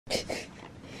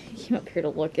He came up here to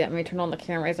look at me, turned on the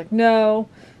camera. He's like, no,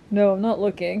 no, I'm not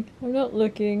looking. I'm not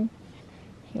looking.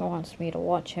 He wants me to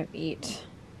watch him eat.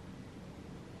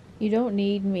 You don't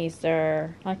need me,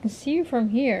 sir. I can see you from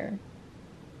here.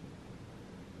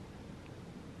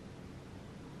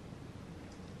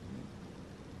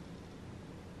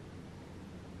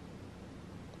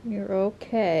 You're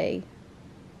okay.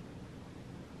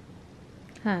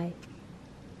 Hi.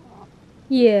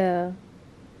 Yeah.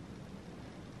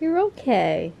 You're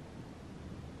okay.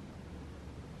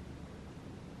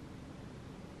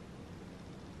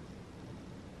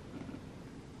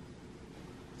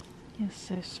 You're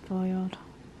so spoiled.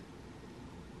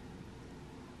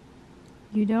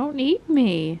 You don't need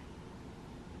me.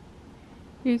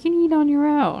 You can eat on your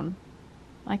own.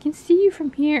 I can see you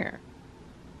from here.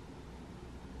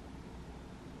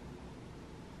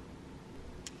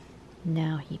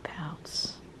 Now he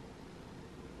pouts.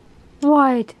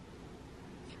 What?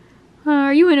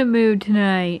 Are you in a mood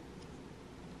tonight?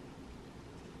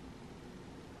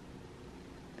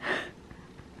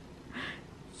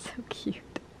 So cute.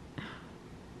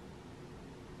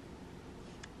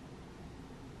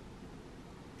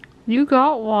 You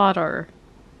got water.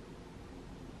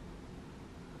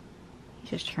 He's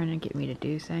just trying to get me to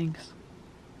do things.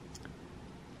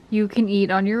 You can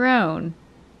eat on your own.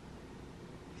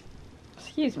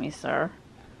 Excuse me, sir.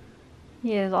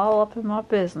 He is all up in my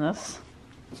business.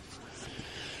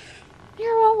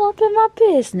 You're all up in my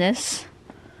business.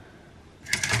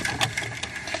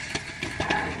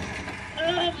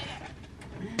 I'm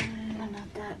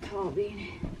not that tall,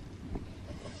 Beanie.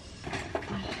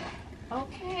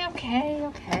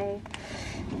 Okay.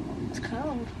 It's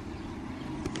cold.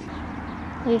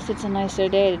 At least it's a nicer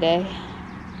day today.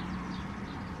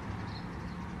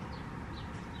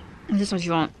 Is this what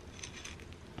you want?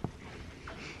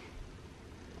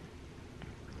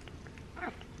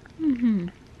 Mm-hmm.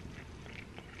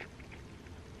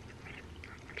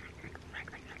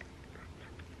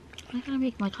 I gotta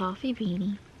make my coffee,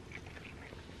 Beanie.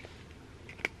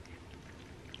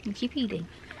 And keep eating.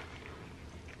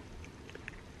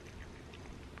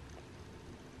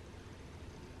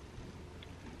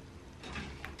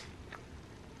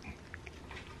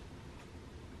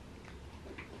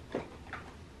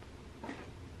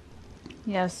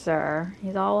 Yes, sir.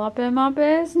 He's all up in my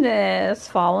business,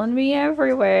 following me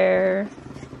everywhere.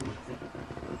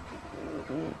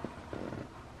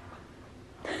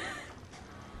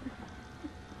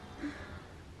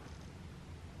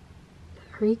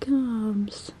 Here he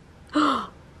comes.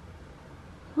 What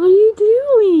are you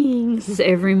doing? This is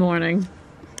every morning.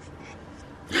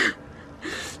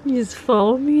 You just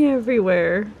follow me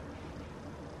everywhere.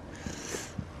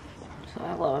 That's what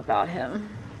I love about him.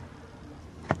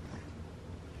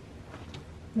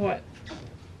 What?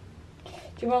 Do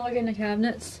you want to look in the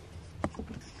cabinets?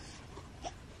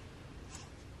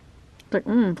 Like,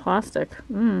 plastic.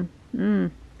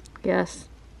 Yes.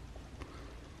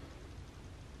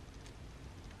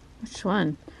 Which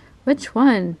one? Which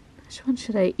one? Which one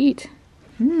should I eat?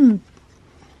 No.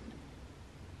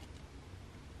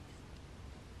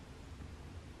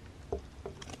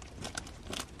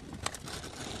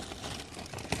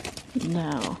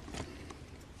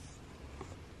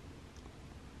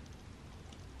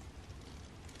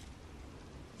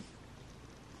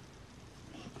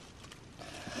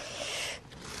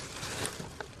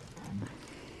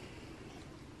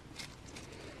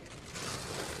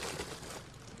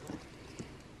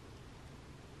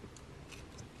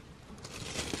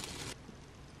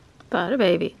 Butter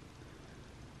baby.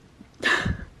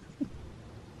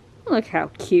 Look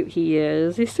how cute he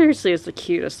is. He seriously is the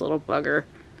cutest little bugger.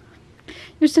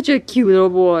 You're such a cute little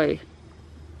boy.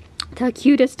 The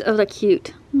cutest of the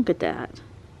cute. Look at that.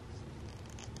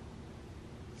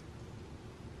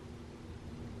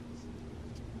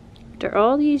 After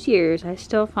all these years, I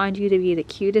still find you to be the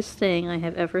cutest thing I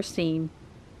have ever seen.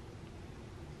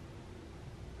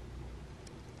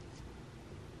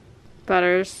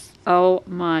 Butters. Oh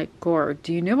my god.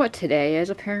 Do you know what today is,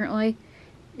 apparently?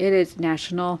 It is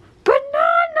National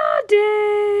Banana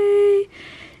Day!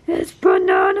 It's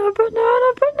banana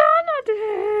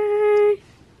day!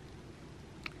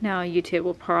 Now YouTube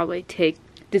will probably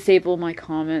disable my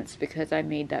comments because I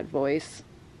made that voice.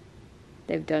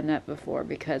 They've done that before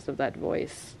because of that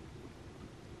voice.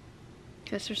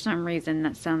 Because for some reason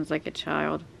that sounds like a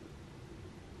child.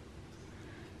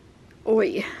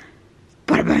 Oi.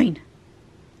 Butterbean!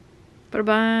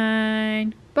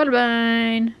 Butterbean!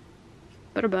 Butterbean!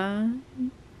 Butterbean!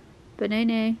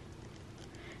 Banana!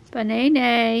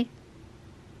 Banana!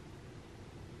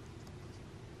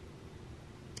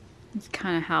 It's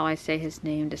kind of how I say his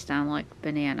name to sound like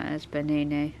banana is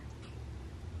banane.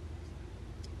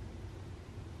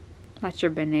 That's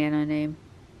your banana name.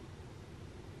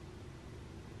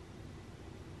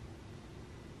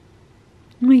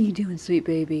 What are you doing, sweet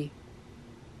baby?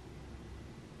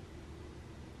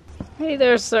 Hey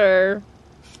there, sir.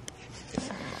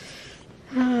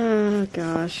 Oh,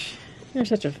 gosh. You're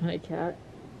such a funny cat.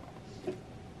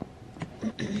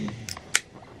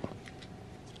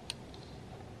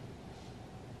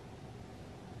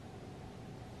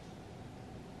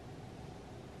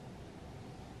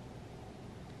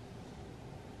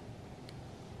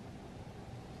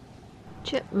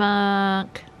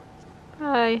 Chipmunk.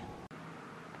 Hi.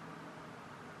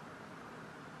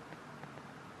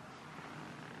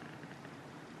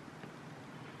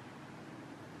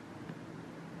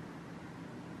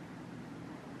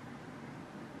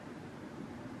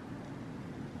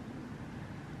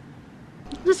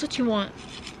 This is what you want.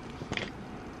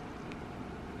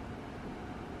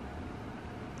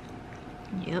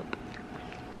 Yep.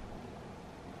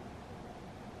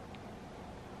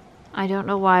 I don't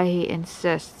know why he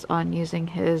insists on using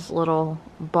his little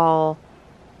ball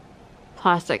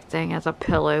plastic thing as a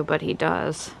pillow, but he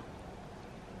does.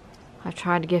 I've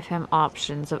tried to give him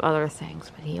options of other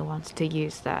things, but he wants to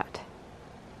use that.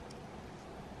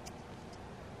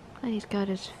 And he's got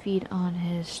his feet on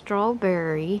his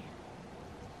strawberry.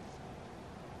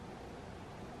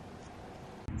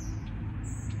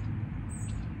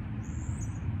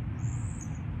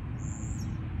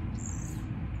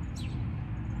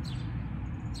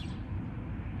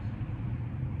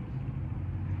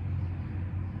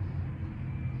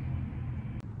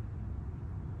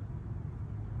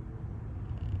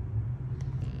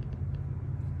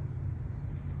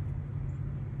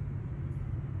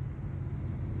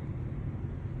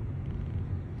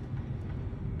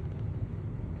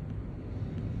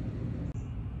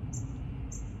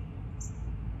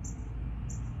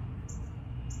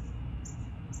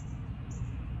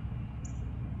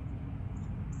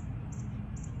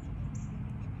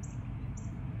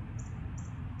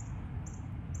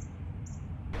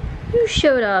 You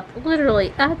showed up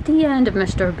literally at the end,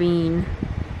 Mr. Bean.